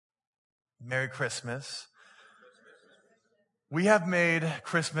Merry Christmas. We have made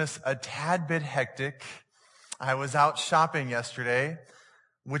Christmas a tad bit hectic. I was out shopping yesterday,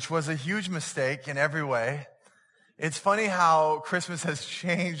 which was a huge mistake in every way. It's funny how Christmas has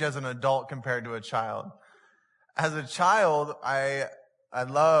changed as an adult compared to a child. As a child, I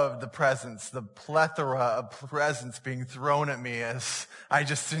loved the presents, the plethora of presents being thrown at me as I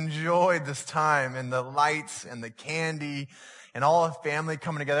just enjoyed this time, and the lights and the candy and all the family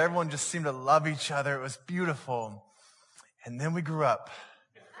coming together. Everyone just seemed to love each other. It was beautiful. And then we grew up.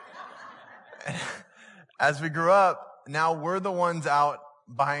 As we grew up, now we're the ones out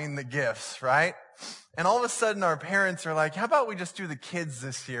buying the gifts, right? And all of a sudden our parents are like, how about we just do the kids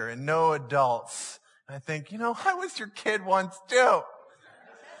this year and no adults? And I think, I was your kid once too.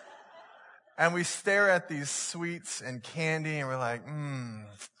 And we stare at these sweets and candy and we're like,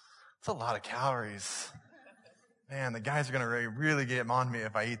 it's a lot of calories. Man, the guys are going to really get on me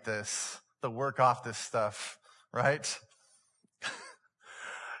if I eat this. To work off this stuff, right?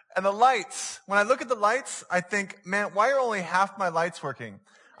 And the lights. When I look at the lights, I think, man, why are only half my lights working?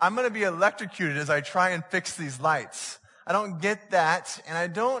 I'm going to be electrocuted as I try and fix these lights. I don't get that, and I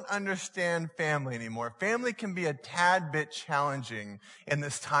don't understand family anymore. Family can be a tad bit challenging in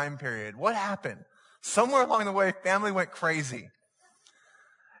this time period. What happened? Somewhere along the way, family went crazy.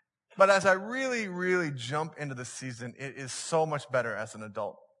 But as I really, really jump into the season, it is so much better as an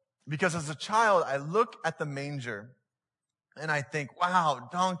adult. Because as a child, I look at the manger and I think, wow,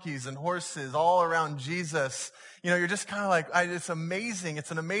 donkeys and horses all around Jesus. You're just kind of like, it's amazing.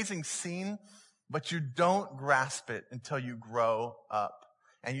 It's an amazing scene, but you don't grasp it until you grow up.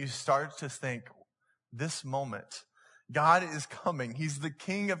 And you start to think, this moment, God is coming. He's the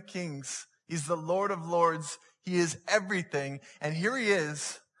King of Kings. He's the Lord of Lords. He is everything. And here he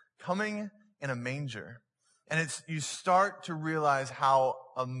is, coming in a manger. And you start to realize how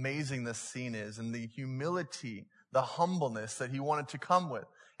amazing this scene is and the humility, the humbleness that he wanted to come with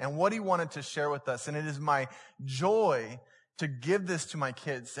and what he wanted to share with us. And it is my joy to give this to my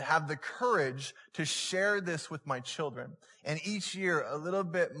kids, to have the courage to share this with my children. And each year, a little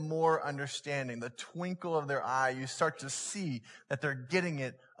bit more understanding, the twinkle of their eye, you start to see that they're getting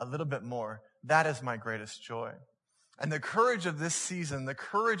it a little bit more. That is my greatest joy. And the courage of this season, the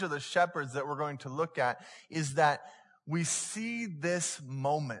courage of the shepherds that we're going to look at, is that we see this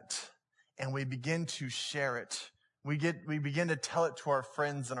moment and we begin to share it. We begin to tell it to our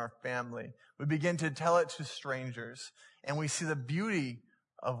friends and our family. We begin to tell it to strangers. And we see the beauty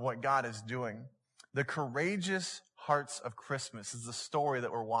of what God is doing. The courageous hearts of Christmas is the story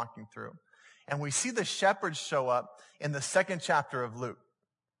that we're walking through. And we see the shepherds show up in the second chapter of Luke.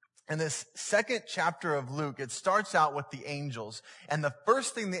 In this second chapter of Luke, it starts out with the angels. And the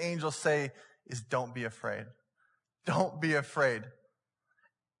first thing the angels say is, don't be afraid. Don't be afraid.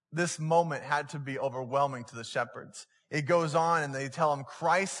 This moment had to be overwhelming to the shepherds. It goes on and they tell him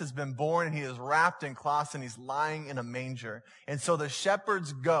Christ has been born and he is wrapped in cloths and he's lying in a manger. And so the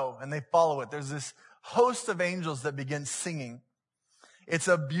shepherds go and they follow it. There's this host of angels that begin singing. It's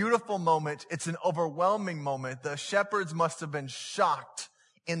a beautiful moment. It's an overwhelming moment. The shepherds must have been shocked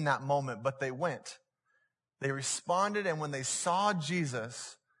in that moment, but they went. They responded, and when they saw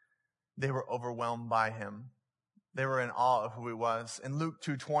Jesus, they were overwhelmed by him. They were in awe of who he was. In Luke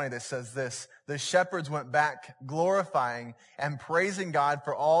 2:20, that says this, the shepherds went back glorifying and praising God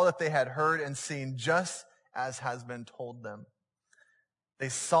for all that they had heard and seen, just as has been told them. They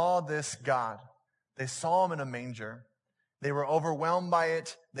saw this God. They saw him in a manger. They were overwhelmed by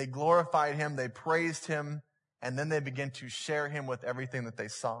it. They glorified him. They praised him. And then they begin to share him with everything that they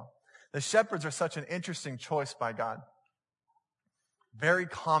saw. The shepherds are such an interesting choice by God. Very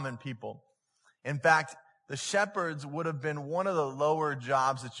common people. In fact, the shepherds would have been one of the lower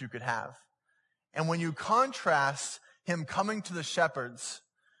jobs that you could have. And when you contrast him coming to the shepherds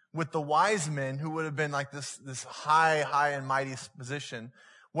with the wise men who would have been like this high and mighty position,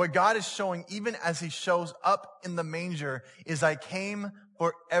 what God is showing, even as he shows up in the manger, is I came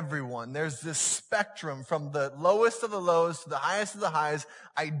for everyone. There's this spectrum from the lowest of the lows to the highest of the highs.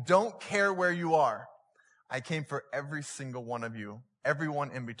 I don't care where you are. I came for every single one of you,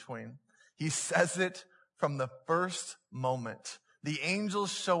 everyone in between. He says it from the first moment. The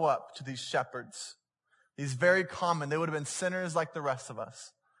angels show up to these shepherds. These very common, they would have been sinners like the rest of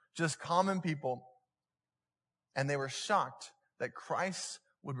us. Just common people. And they were shocked that Christ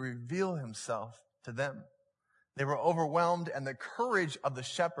would reveal himself to them. They were overwhelmed, and the courage of the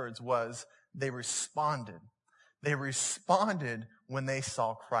shepherds was they responded. They responded when they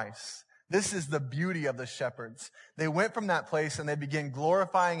saw Christ. This is the beauty of the shepherds. They went from that place and they began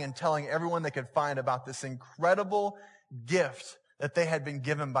glorifying and telling everyone they could find about this incredible gift that they had been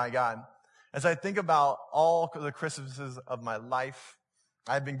given by God. As I think about all the Christmases of my life,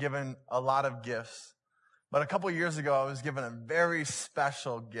 I've been given a lot of gifts. But a couple years ago, I was given a very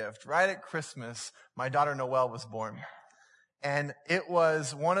special gift. Right at Christmas, my daughter Noelle was born. And it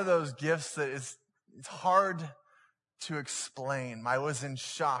was one of those gifts that it's hard to explain. I was in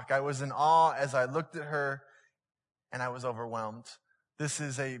shock. I was in awe as I looked at her, and I was overwhelmed. This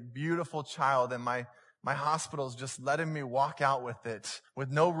is a beautiful child, and my hospital's just letting me walk out with it with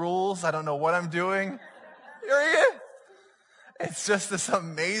no rules. I don't know what I'm doing. Here he is. It's just this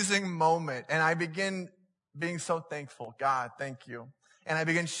amazing moment. And I begin being so thankful. God, thank you. And I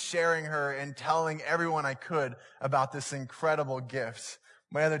began sharing her and telling everyone I could about this incredible gift.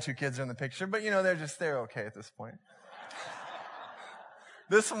 My other two kids are in the picture, but they're okay at this point.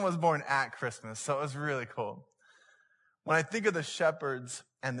 This one was born at Christmas, so it was really cool. When I think of the shepherds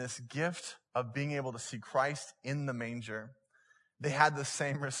and this gift of being able to see Christ in the manger, they had the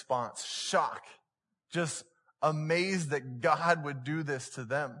same response: shock, just amazed that God would do this to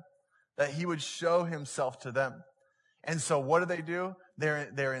them, that he would show himself to them. And so what do?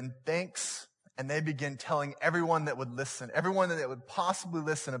 They're in thanks, and they begin telling everyone that would listen, everyone that would possibly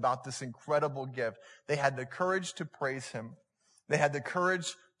listen about this incredible gift. They had the courage to praise him. They had the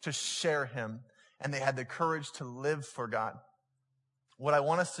courage to share him, and they had the courage to live for God. What I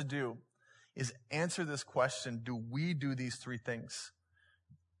want us to do is answer this question: do we do these three things?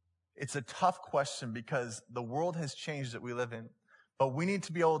 It's a tough question because the world has changed that we live in. But we need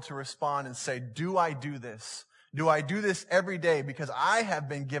to be able to respond and say, do I do this? Do I do this every day? Because I have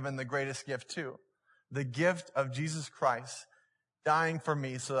been given the greatest gift too. The gift of Jesus Christ dying for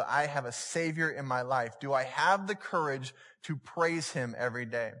me so that I have a Savior in my life. Do I have the courage to praise him every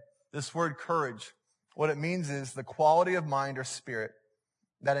day? This word courage, what it means is the quality of mind or spirit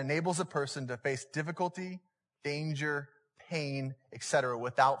that enables a person to face difficulty, danger, pain, etc.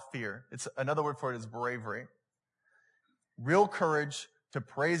 without fear. It's another word for it is bravery. Real courage to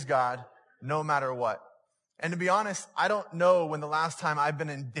praise God no matter what. And to be honest, I don't know when the last time I've been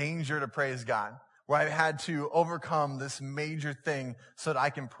in danger to praise God, where I've had to overcome this major thing so that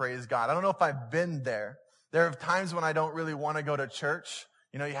I can praise God. I don't know if I've been there. There are times when I don't really want to go to church.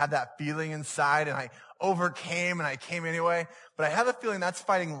 You have that feeling inside, and I overcame and I came anyway. But I have a feeling that's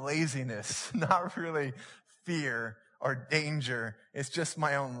fighting laziness, not really fear or danger. It's just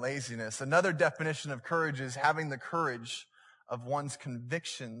my own laziness. Another definition of courage is having the courage of one's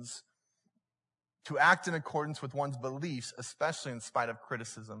convictions to act in accordance with one's beliefs, especially in spite of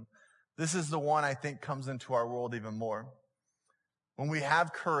criticism. This is the one I think comes into our world even more. When we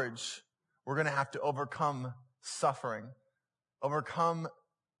have courage, we're going to have to overcome suffering, overcome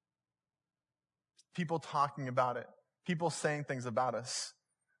people talking about it, people saying things about us.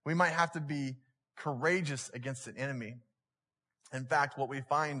 We might have to be courageous against an enemy. In fact, what we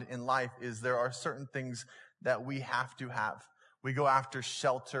find in life is there are certain things that we have to have. We go after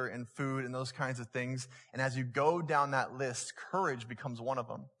shelter and food and those kinds of things. And as you go down that list, courage becomes one of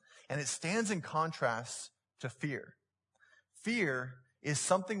them. And it stands in contrast to fear. Fear is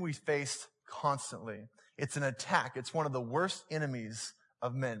something we face constantly. It's an attack. It's one of the worst enemies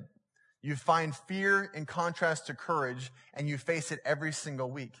of men. You find fear in contrast to courage, and you face it every single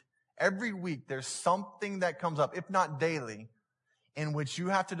week. Every week there's something that comes up, if not daily, in which you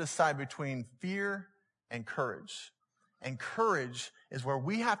have to decide between fear and courage. And courage is where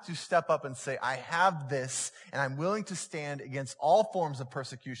we have to step up and say, I have this, and I'm willing to stand against all forms of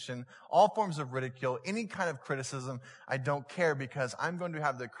persecution, all forms of ridicule, any kind of criticism. I don't care, because I'm going to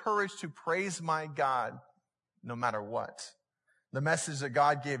have the courage to praise my God no matter what. The message that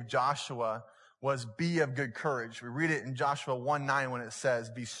God gave Joshua was be of good courage. We read it in Joshua 1:9 when it says,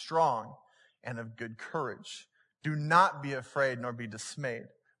 be strong and of good courage. Do not be afraid nor be dismayed,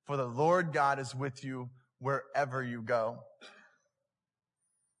 for the Lord God is with you wherever you go.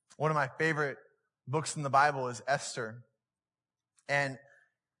 One of my favorite books in the Bible is Esther. And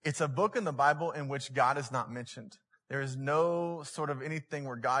it's a book in the Bible in which God is not mentioned. There is no sort of anything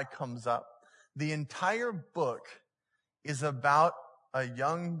where God comes up. The entire book is about a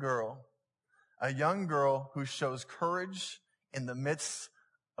young girl who shows courage in the midst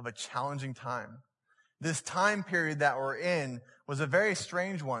of a challenging time. This time period that we're in was a very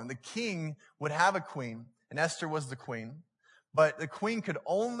strange one. The king would have a queen, and Esther was the queen. But the queen could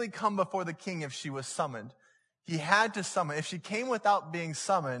only come before the king if she was summoned. He had to summon. If she came without being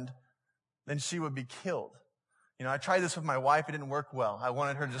summoned, then she would be killed. I tried this with my wife. It didn't work well. I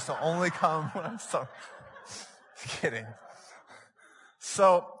wanted her just to only come when I'm summoned. Kidding.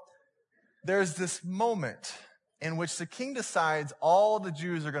 So there's this moment in which the king decides all the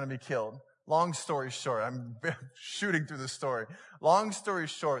Jews are going to be killed. long story short, I'm shooting through the story. Long story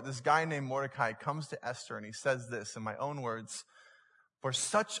short, this guy named Mordecai comes to Esther and he says this in my own words, "For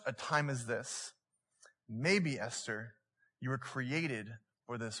such a time as this, maybe, Esther, you were created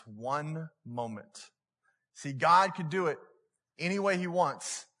for this one moment." See, God could do it any way he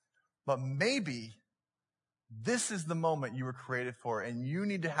wants, but maybe this is the moment you were created for, and you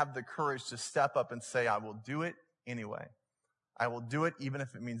need to have the courage to step up and say, "I will do it anyway. I will do it even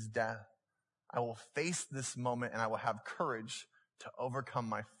if it means death. I will face this moment and I will have courage to overcome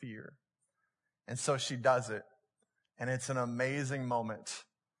my fear." And so she does it. And it's an amazing moment.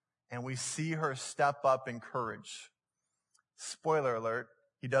 And we see her step up in courage. Spoiler alert,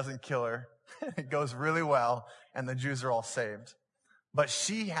 he doesn't kill her. It goes really well, and the Jews are all saved. But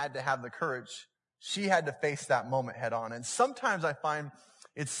she had to have the courage. She had to face that moment head on. And sometimes I find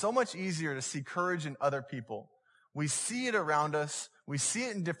it's so much easier to see courage in other people. We see it around us. We see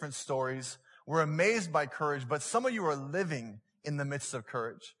it in different stories. We're amazed by courage, but some of you are living in the midst of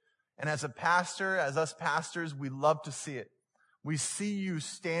courage. And as a pastor, as us pastors, we love to see it. We see you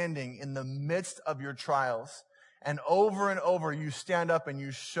standing in the midst of your trials. And over, you stand up and you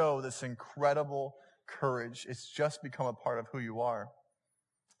show this incredible courage. It's just become a part of who you are.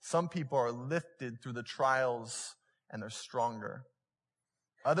 Some people are lifted through the trials and they're stronger.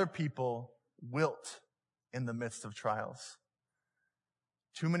 Other people wilt in the midst of trials.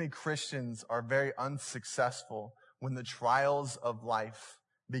 Too many Christians are very unsuccessful when the trials of life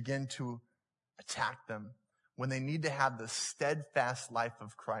begin to attack them, when they need to have the steadfast life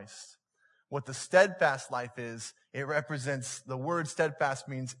of Christ. What the steadfast life is, it represents, the word steadfast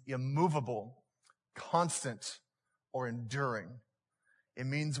means immovable, constant, or enduring. It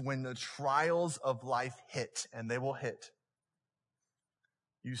means when the trials of life hit, and they will hit,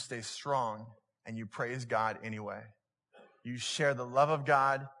 you stay strong and you praise God anyway. You share the love of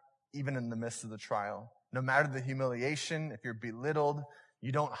God even in the midst of the trial. No matter the humiliation, if you're belittled,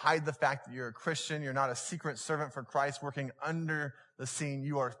 you don't hide the fact that you're a Christian. You're not a secret servant for Christ working under the scene.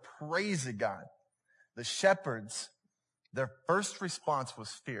 You are praising God. The shepherds, their first response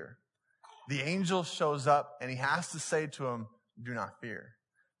was fear. The angel shows up and he has to say to them, "Do not fear,"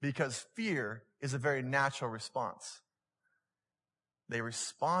 because fear is a very natural response. They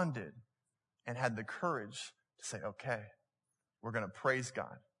responded and had the courage to say, "Okay, we're going to praise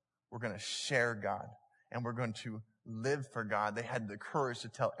God. We're going to share God, and we're going to live for God." They had the courage to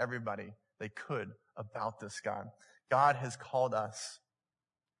tell everybody they could about this God. God has called us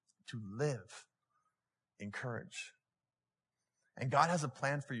to live in courage. And God has a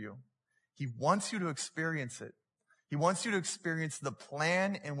plan for you. He wants you to experience it. He wants you to experience the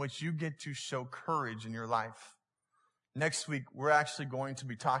plan in which you get to show courage in your life. Next week, we're actually going to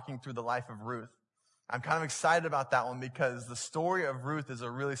be talking through the life of Ruth. I'm kind of excited about that one because the story of Ruth is a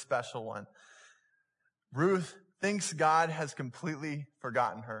really special one. Ruth thinks God has completely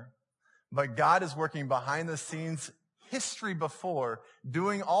forgotten her, but God is working behind the scenes, history before,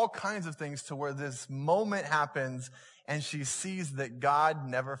 doing all kinds of things to where this moment happens and she sees that God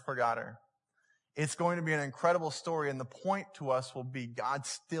never forgot her. It's going to be an incredible story, and the point to us will be God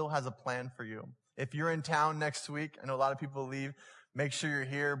still has a plan for you. If you're in town next week, I know a lot of people leave, make sure you're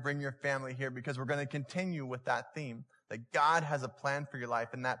here, bring your family here, because we're going to continue with that theme, that God has a plan for your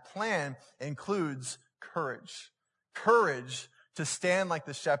life, and that plan includes courage. Courage to stand like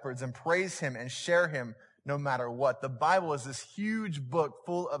the shepherds and praise him and share him no matter what. The Bible is this huge book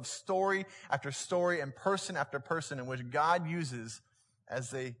full of story after story and person after person in which God uses as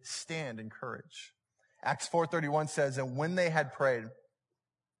they stand in courage. Acts 4:31 says, "And when they had prayed,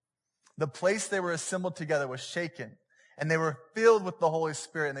 the place they were assembled together was shaken, and they were filled with the Holy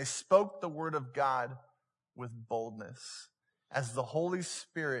Spirit, and they spoke the word of God with boldness." As the Holy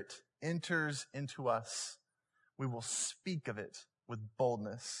Spirit enters into us, we will speak of it with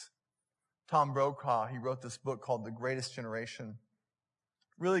boldness. Tom Brokaw, he wrote this book called The Greatest Generation.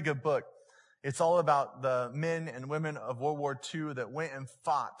 Really good book. It's all about the men and women of World War II that went and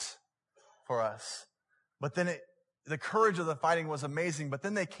fought for us. But then the courage of the fighting was amazing, but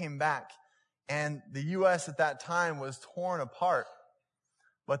then they came back, and the U.S. at that time was torn apart.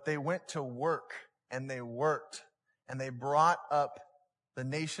 But they went to work, and they worked, and they brought up the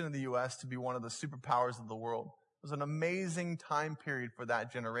nation of the U.S. to be one of the superpowers of the world. It was an amazing time period for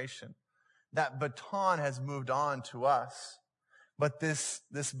that generation. That baton has moved on to us. But this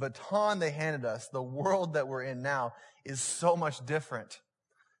baton they handed us, the world that we're in now, is so much different.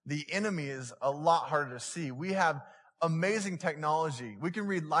 The enemy is a lot harder to see. We have amazing technology. We can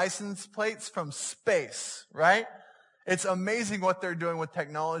read license plates from space, right? It's amazing what they're doing with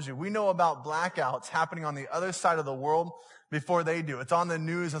technology. We know about blackouts happening on the other side of the world before they do. It's on the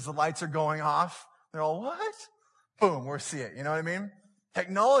news as the lights are going off. They're all, what? Boom, we'll see it. You know what I mean?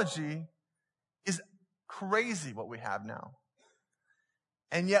 Technology is crazy what we have now.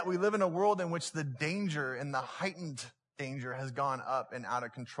 And yet we live in a world in which the danger and the heightened danger has gone up and out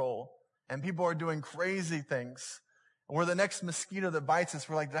of control. And people are doing crazy things. We're the next mosquito that bites us.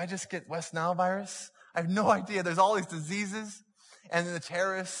 We're like, did I just get West Nile virus? I have no idea. There's all these diseases and the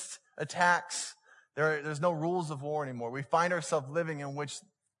terrorist attacks. There's no rules of war anymore. We find ourselves living in which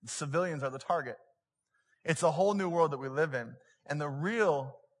civilians are the target. It's a whole new world that we live in. And the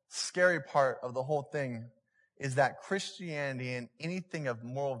real scary part of the whole thing is that Christianity and anything of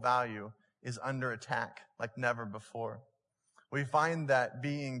moral value is under attack like never before. We find that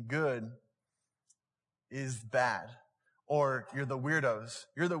being good is bad. Or you're the weirdos.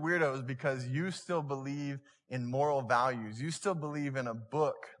 You're the weirdos because you still believe in moral values. You still believe in a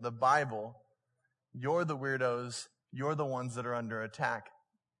book, the Bible. You're the weirdos. You're the ones that are under attack.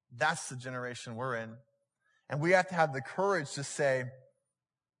 That's the generation we're in. And we have to have the courage to say,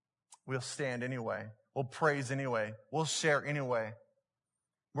 we'll stand anyway. We'll praise anyway. We'll share anyway.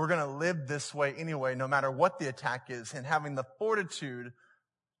 We're going to live this way anyway, no matter what the attack is, and having the fortitude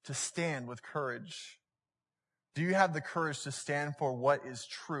to stand with courage. Do you have the courage to stand for what is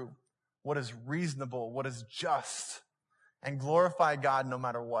true, what is reasonable, what is just, and glorify God no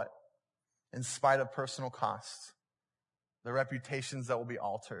matter what, in spite of personal costs, the reputations that will be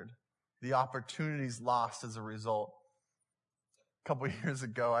altered, the opportunities lost as a result? A couple of years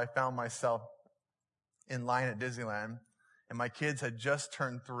ago, I found myself in line at Disneyland, and my kids had just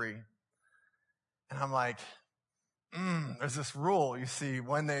turned 3. And I'm like, there's this rule, you see,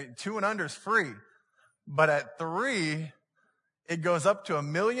 when 2 and under is free. But at 3, it goes up to $1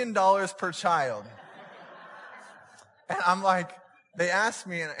 million per child. And I'm like, they asked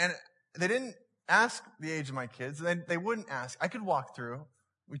me, and they didn't ask the age of my kids. They wouldn't ask. I could walk through.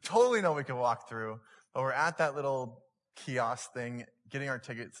 We totally know we could walk through. But we're at that little kiosk thing, getting our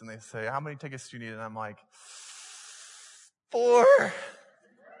tickets, and they say, how many tickets do you need? And I'm like, 4.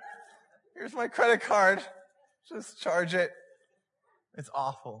 Here's my credit card. Just charge it. It's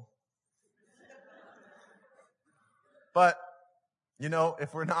awful. But,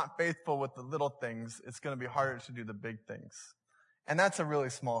 if we're not faithful with the little things, it's going to be harder to do the big things. And that's a really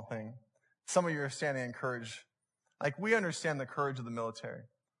small thing. Some of you are standing in courage. Like, we understand the courage of the military.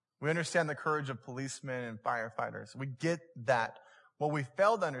 We understand the courage of policemen and firefighters. We get that. What we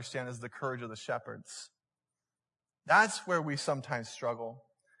fail to understand is the courage of the shepherds. That's where we sometimes struggle.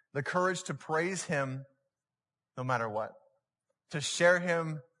 The courage to praise Him no matter what. To share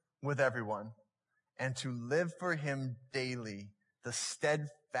Him with everyone. And to live for Him daily. The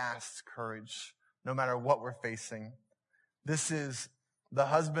steadfast courage, no matter what we're facing. This is the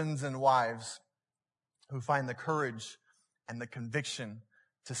husbands and wives who find the courage and the conviction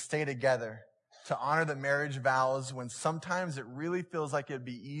to stay together, to honor the marriage vows when sometimes it really feels like it'd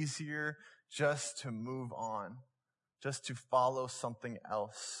be easier just to move on, just to follow something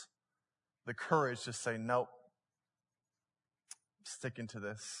else. The courage to say, nope, sticking to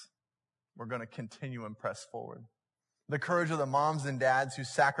this. We're going to continue and press forward. The courage of the moms and dads who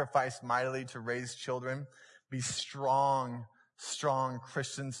sacrifice mightily to raise children. Be strong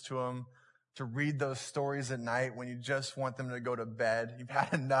Christians to them. To read those stories at night when you just want them to go to bed. You've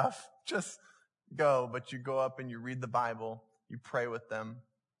had enough. Just go. But you go up and you read the Bible. You pray with them.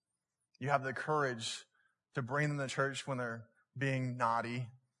 You have the courage to bring them to church when they're being naughty.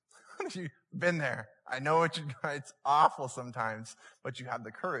 You've been there. I know it's awful sometimes, but you have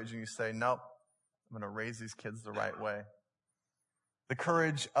the courage and you say, nope, I'm going to raise these kids the right way. The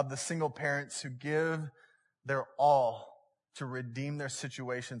courage of the single parents who give their all to redeem their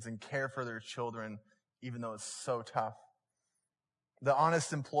situations and care for their children, even though it's so tough. The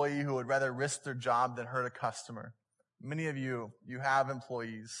honest employee who would rather risk their job than hurt a customer. Many of you have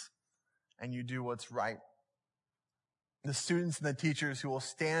employees and you do what's right. The students and the teachers who will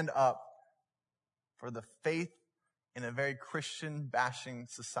stand up for the faith in a very Christian-bashing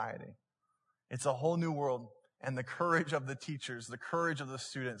society. It's a whole new world. And the courage of the teachers, the courage of the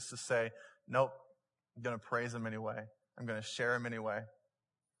students to say, nope, I'm going to praise Him anyway. I'm going to share Him anyway.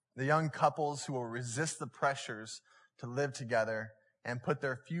 The young couples who will resist the pressures to live together and put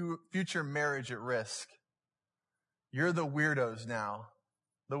their future marriage at risk. You're the weirdos now.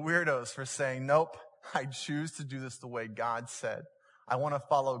 The weirdos for saying, nope, I choose to do this the way God said. I want to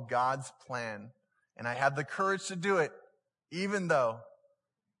follow God's plan. And I have the courage to do it, even though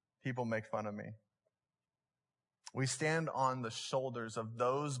people make fun of me. We stand on the shoulders of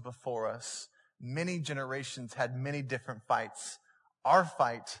those before us, Many generations had many different fights. Our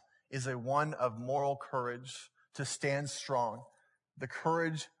fight is a one of moral courage to stand strong, the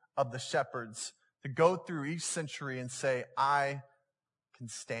courage of the shepherds to go through each century and say, I can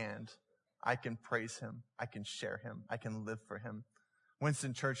stand, I can praise him, I can share him, I can live for him.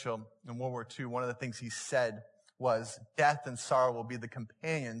 Winston Churchill in World War II, one of the things he said was, death and sorrow will be the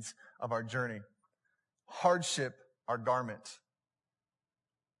companions of our journey. Hardship, our garment.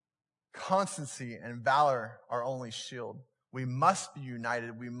 Constancy and valor, our only shield. We must be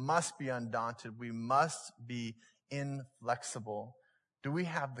united. We must be undaunted. We must be inflexible. Do we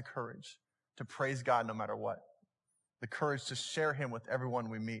have the courage to praise God no matter what? The courage to share him with everyone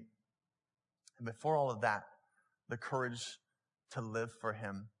we meet. And before all of that, the courage to live for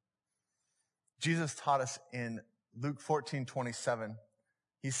him. Jesus taught us in Luke 14:27.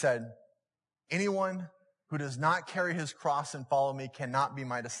 He said, anyone who does not carry his cross and follow me cannot be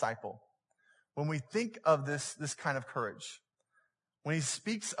my disciple. When we think of this kind of courage, when he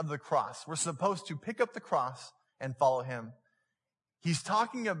speaks of the cross, we're supposed to pick up the cross and follow him. He's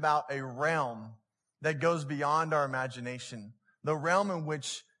talking about a realm that goes beyond our imagination, the realm in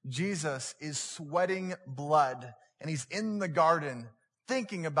which Jesus is sweating blood and he's in the garden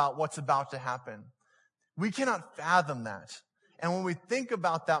thinking about what's about to happen. We cannot fathom that. And when we think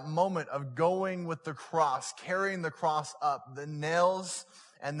about that moment of going with the cross, carrying the cross up, the nails,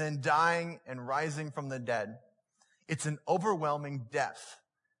 and then dying and rising from the dead, it's an overwhelming depth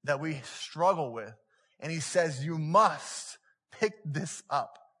that we struggle with. And he says, you must pick this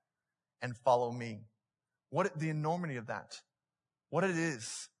up and follow me. What the enormity of that, what it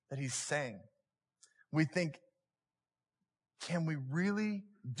is that he's saying. We think, can we really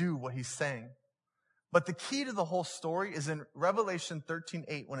do what he's saying? But the key to the whole story is in Revelation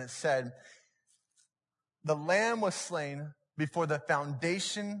 13:8 when it said, the Lamb was slain before the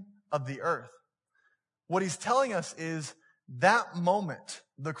foundation of the earth. What he's telling us is that moment,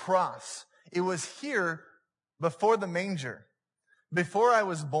 the cross, it was here before the manger, before I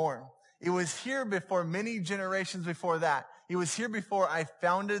was born. It was here before many generations before that. It was here before I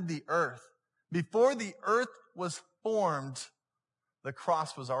founded the earth. Before the earth was formed, the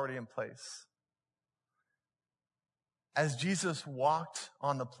cross was already in place. As Jesus walked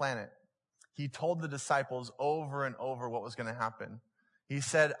on the planet, he told the disciples over and over what was going to happen. He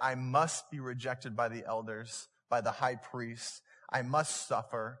said, I must be rejected by the elders, by the high priest. I must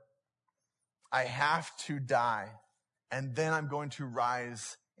suffer. I have to die. And then I'm going to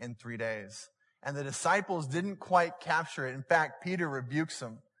rise in 3 days. And the disciples didn't quite capture it. In fact, Peter rebukes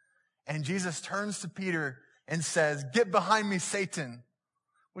them. And Jesus turns to Peter and says, get behind me, Satan.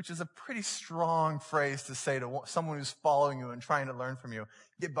 Which is a pretty strong phrase to say to someone who's following you and trying to learn from you.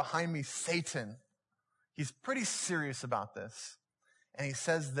 Get behind me, Satan. He's pretty serious about this. And he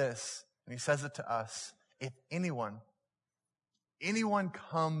says this, and he says it to us. If anyone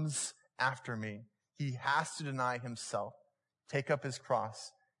comes after me, he has to deny himself, take up his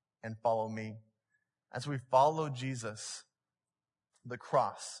cross, and follow me. As we follow Jesus, the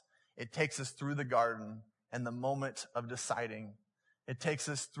cross, it takes us through the garden and the moment of deciding. It takes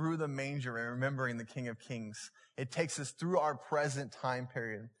us through the manger and remembering the King of Kings. It takes us through our present time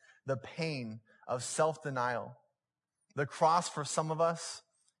period, the pain of self-denial. The cross for some of us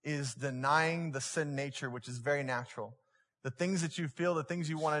is denying the sin nature, which is very natural. The things that you feel, the things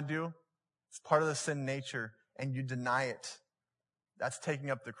you want to do, it's part of the sin nature, and you deny it. That's taking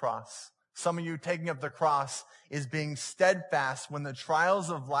up the cross. Some of you taking up the cross is being steadfast when the trials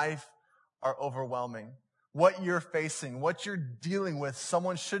of life are overwhelming. What you're facing, what you're dealing with,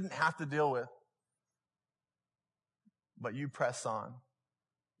 someone shouldn't have to deal with. But you press on.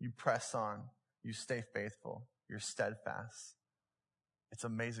 You press on. You stay faithful. You're steadfast. It's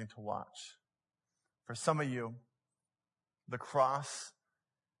amazing to watch. For some of you, the cross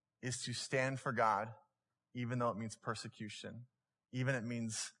is to stand for God, even though it means persecution, even it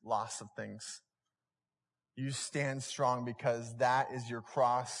means loss of things. You stand strong because that is your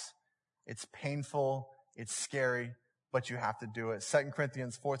cross. It's painful. It's scary, but you have to do it. 2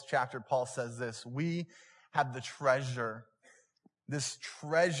 Corinthians 4th chapter, Paul says this, we have the treasure, this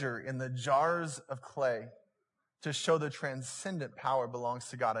treasure in the jars of clay to show the transcendent power belongs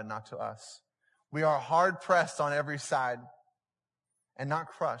to God and not to us. We are hard pressed on every side and not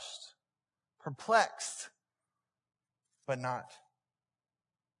crushed, perplexed, but not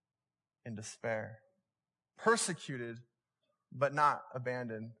in despair, persecuted, but not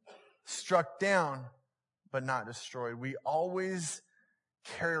abandoned, struck down, but not destroyed. We always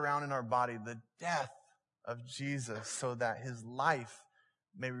carry around in our body the death of Jesus so that his life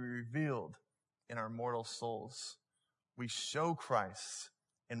may be revealed in our mortal souls. We show Christ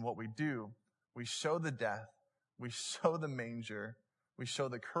in what we do, We show the death. We show the manger. We show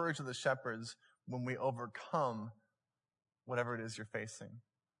the courage of the shepherds when we overcome whatever it is you're facing.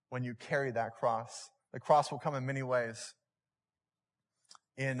 When you carry that cross. The cross will come in many ways.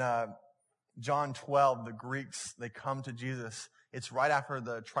 In John 12, the Greeks, they come to Jesus. It's right after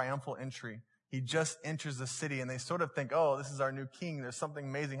the triumphal entry. He just enters the city and they sort of think, oh, this is our new king. There's something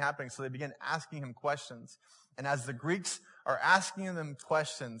amazing happening. So they begin asking him questions. And as the Greeks are asking them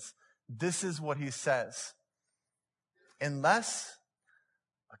questions, this is what he says. Unless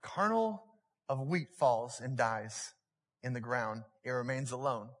a kernel of wheat falls and dies in the ground, it remains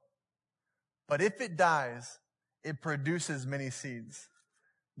alone. But if it dies, it produces many seeds.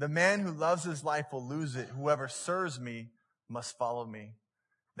 The man who loves his life will lose it. Whoever serves me must follow me.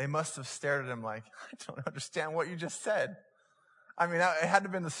 They must have stared at him like, I don't understand what you just said. I mean, it had to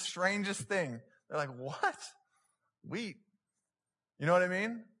have been the strangest thing. They're like, what? Wheat. You know what I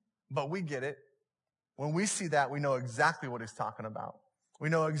mean? But we get it. When we see that, we know exactly what he's talking about. We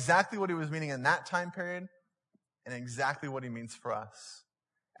know exactly what he was meaning in that time period and exactly what he means for us.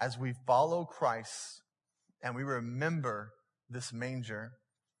 As we follow Christ and we remember this manger,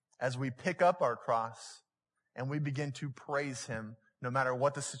 as we pick up our cross and we begin to praise him no matter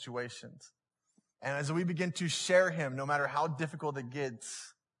what the situations, and as we begin to share him no matter how difficult it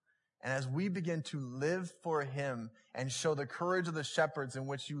gets, and as we begin to live for him and show the courage of the shepherds in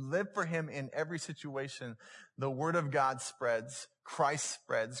which you live for him in every situation, the word of God spreads, Christ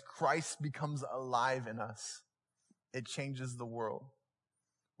becomes alive in us. It changes the world.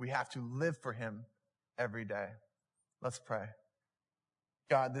 We have to live for him every day. Let's pray.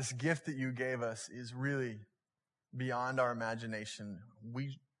 God, this gift that you gave us is really beyond our imagination.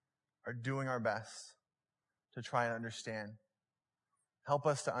 We are doing our best to try and understand. Help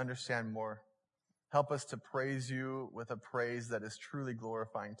us to understand more. Help us to praise you with a praise that is truly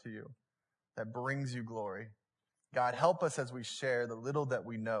glorifying to you, that brings you glory. God, help us as we share the little that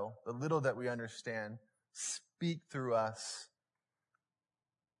we know, the little that we understand. Speak through us.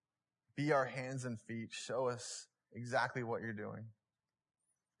 Be our hands and feet. Show us exactly what you're doing.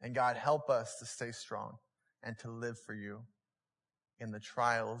 And God, help us to stay strong and to live for you in the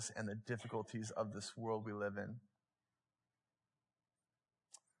trials and the difficulties of this world we live in.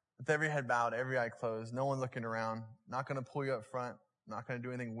 With every head bowed, every eye closed, no one looking around, not going to pull you up front, not going to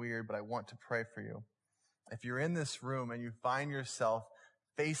do anything weird, but I want to pray for you. If you're in this room and you find yourself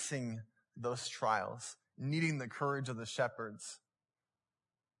facing those trials, needing the courage of the shepherds,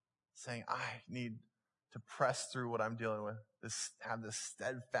 saying, I need to press through what I'm dealing with, have this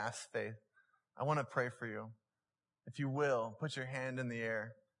steadfast faith, I want to pray for you. If you will, put your hand in the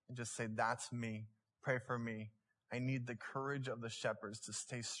air and just say, that's me. Pray for me. I need the courage of the shepherds to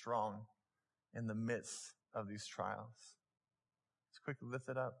stay strong in the midst of these trials. Just quickly lift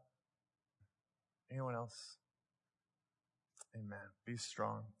it up. Anyone else? Amen. Be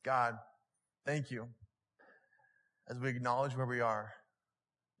strong. God, thank you. As we acknowledge where we are,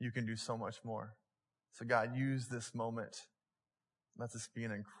 you can do so much more. So God, use this moment. Let this be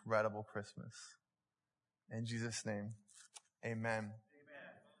an incredible Christmas. In Jesus' name, amen.